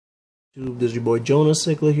This is your boy Jonas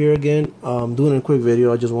Cichlid here again. Doing a quick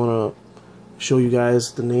video. I just want to show you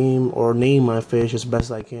guys the name or name my fish as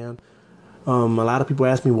best I can. A lot of people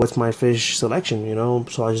ask me what's my fish selection,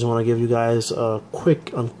 so I just want to give you guys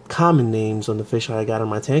quick uncommon names on the fish I got in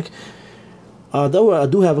my tank. Though I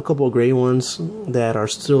do have a couple of gray ones that are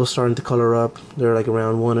still starting to color up. They're like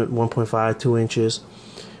around 1.5, 2 inches.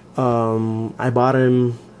 I bought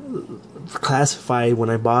him classified when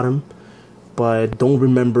I bought him, but don't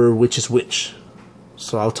remember which is which.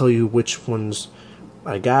 So I'll tell you which ones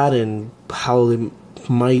I got and how they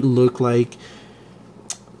might look like.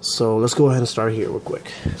 So let's go ahead and start here real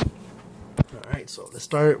quick. Alright, so let's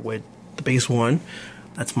start with the base one.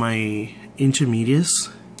 That's my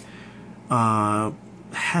intermedius.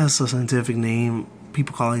 Has a scientific name.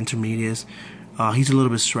 People call it intermedius. He's a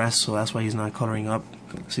little bit stressed, so that's why he's not coloring up.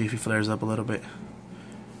 See if he flares up a little bit.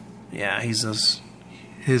 Yeah, he's just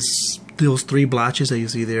those 3 blotches that you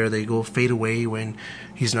see there, they go fade away when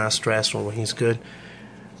he's not stressed or when he's good.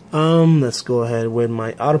 Let's go ahead with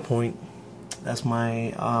my outer point. That's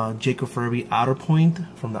my Jacob Furby outer point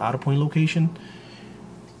from the outer point location.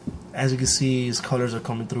 As you can see, his colors are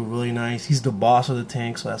coming through really nice. He's the boss of the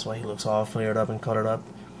tank, so that's why he looks all flared up and colored up.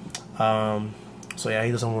 So yeah,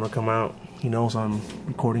 he doesn't want to come out. He knows I'm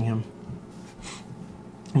recording him.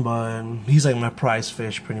 But he's like my prize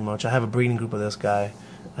fish pretty much. I have a breeding group of this guy.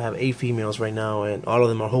 I have 8 females right now, and all of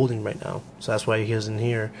them are holding right now. So that's why he isn't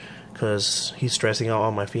here, because he's stressing out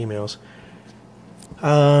all my females.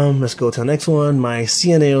 Let's go to the next one. My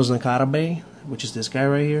Cianeos Nakarabe, which is this guy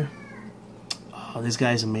right here. This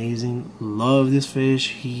guy's amazing. Love this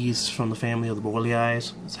fish. He's from the family of the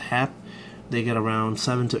Borealis. It's a hap. They get around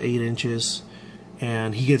 7 to 8 inches,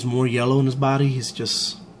 and he gets more yellow in his body. He's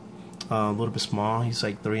just a little bit small. He's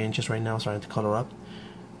like 3 inches right now, starting to color up.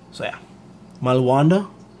 So yeah. My Luanda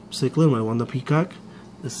cichlid, my Luanda peacock.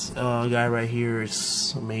 This guy right here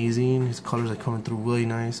is amazing. His colors are coming through really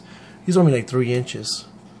nice. He's only like 3 inches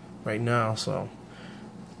right now, so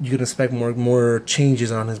you can expect more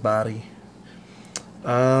changes on his body.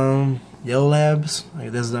 Yellow labs.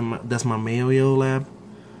 That's my male yellow lab.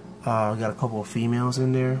 I got a couple of females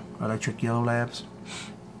in there. Electric yellow labs.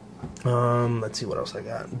 Let's see what else I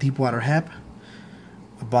got. Deepwater hap.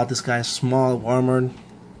 I bought this guy small, warmer.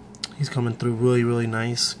 He's coming through really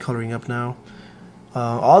nice, coloring up now.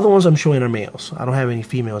 All the ones I'm showing are males. I don't have any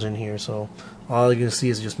females in here, so all you're gonna see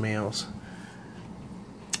is just males.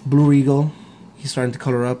 Blue Regal. He's starting to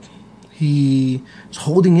color up. He's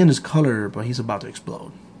holding in his color, but he's about to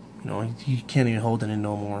explode. He can't even hold it in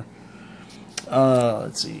no more.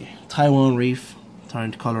 Let's see. Taiwan Reef,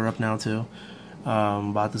 starting to color up now too.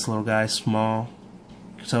 About this little guy, small.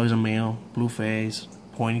 So he's a male, blue face,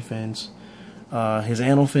 pointy fins. His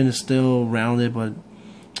anal fin is still rounded, but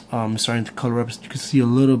it's starting to color up. You can see a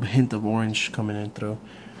little hint of orange coming in through.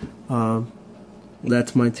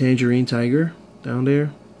 That's my tangerine tiger down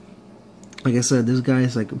there. Like I said, this guy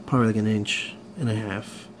is probably like 1.5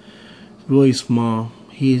 inches. Really small.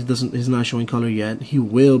 He's not showing color yet. He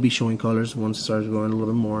will be showing colors once it starts growing a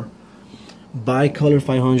little bit more. Bicolor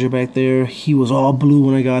 500 back there. He was all blue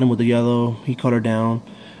when I got him with the yellow. He colored down.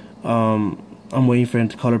 I'm waiting for him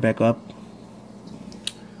to color back up.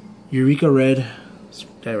 Eureka Red. This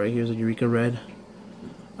guy right here is a Eureka Red.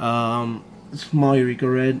 Small Eureka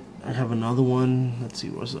Red. I have another one. Let's see,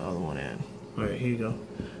 where's the other one at? Alright, here you go.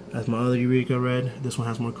 That's my other Eureka Red. This one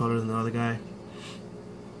has more color than the other guy.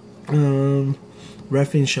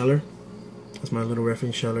 Redfin Sheller. That's my little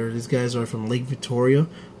Redfin Sheller. These guys are from Lake Victoria,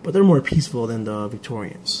 but they're more peaceful than the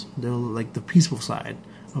Victorians. They're like the peaceful side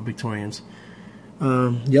of Victorians.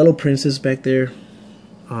 Yellow Princess back there.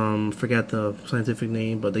 Forgot the scientific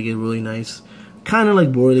name, but they get really nice. Kind of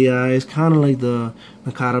like Borealis, kind of like the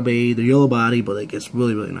Nakarabe, the yellow body, but it gets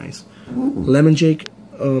really nice. Lemon Jake,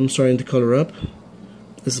 starting to color up.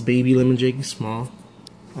 This is baby Lemon Jake, he's small,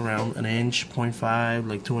 around 1 inch, 0.5,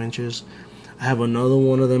 like 2 inches. I have another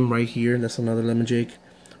one of them right here. That's another Lemon Jake,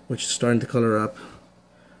 which is starting to color up.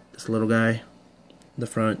 This little guy, the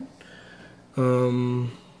front.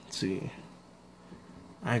 Let's see.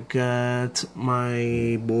 I got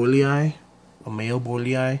my Borealis, a male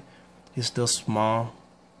Borealis. He's still small,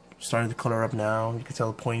 starting to color up now. You can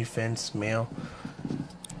tell the pointy fins, male.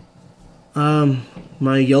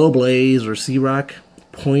 My Yellow Blaze or Sea Rock,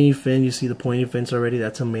 pointy fin. You see the pointy fins already.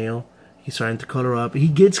 That's a male. He's starting to color up. He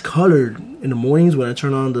gets colored in the mornings when I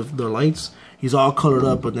turn on the lights. He's all colored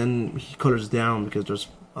up, but then he colors down because there's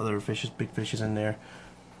other fishes, big fishes in there.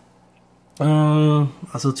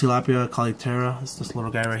 Also Tilapia Calyptera. It's this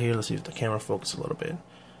little guy right here. Let's see if the camera focuses a little bit.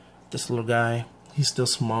 This little guy, he's still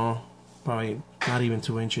small. Probably not even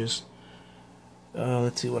 2 inches.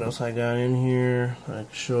 Let's see what else I got in here. I can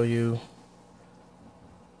show you.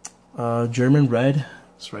 German red.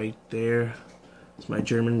 It's right there. It's my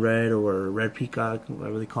German red, or red peacock,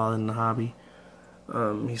 whatever they call it in the hobby.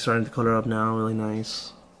 He's starting to color up now, really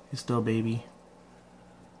nice. He's still a baby.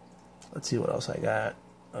 Let's see what else I got.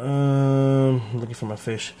 Looking for my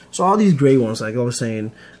fish. So all these gray ones, like I was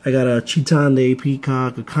saying, I got a Chitande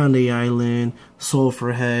peacock, a Conde Island,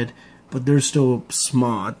 sulfur head, but they're still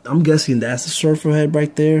small. I'm guessing that's the sulfur head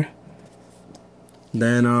right there.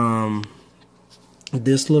 Then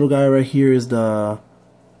this little guy right here is the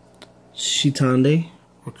Chitande,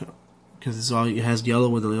 because it has yellow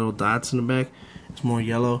with the little dots in the back. It's more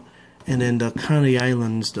yellow. And then the Conde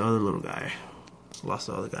Island is the other little guy. Lost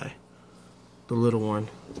the other guy. The little one.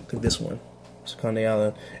 I think this one. It's Conde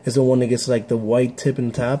Island. It's the one that gets like the white tip in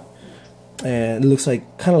the top. And it looks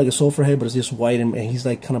like kind of like a sulfur head, but it's just white, and he's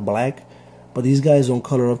like kind of black. But these guys don't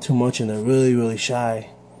color up too much, and they're really, really shy.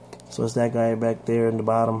 So it's that guy back there in the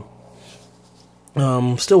bottom.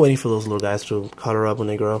 Still waiting for those little guys to color up when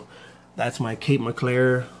they grow. That's my Cape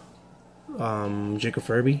McClare Jacob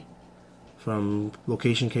Furby from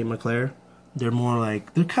location Cape McClare. They're more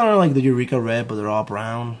like, they're kind of like the Eureka Red, but they're all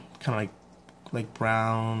brown, kind of like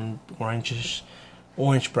brown,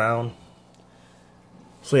 orange brown.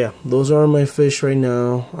 So yeah, those are my fish right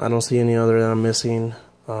now. I don't see any other that I'm missing.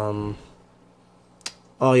 Oh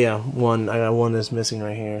yeah, I got one that's missing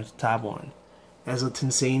right here, the top one. That's a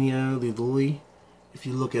Tanzania Lilui. If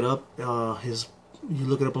you look it up, you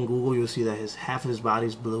look it up on Google, you'll see that half of his body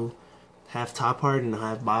is blue, half top part and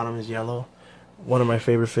half bottom is yellow. One of my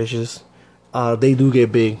favorite fishes. They do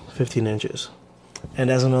get big, 15 inches.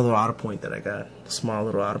 And that's another otter point that I got, a small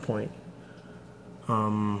little otter point.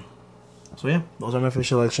 So yeah, those are my fish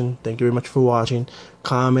selection. Thank you very much for watching.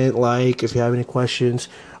 Comment, like, if you have any questions,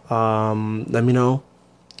 let me know.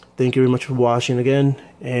 Thank you very much for watching again.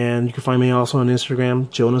 And you can find me also on Instagram,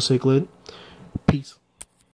 Jonah Cichlid. Peace.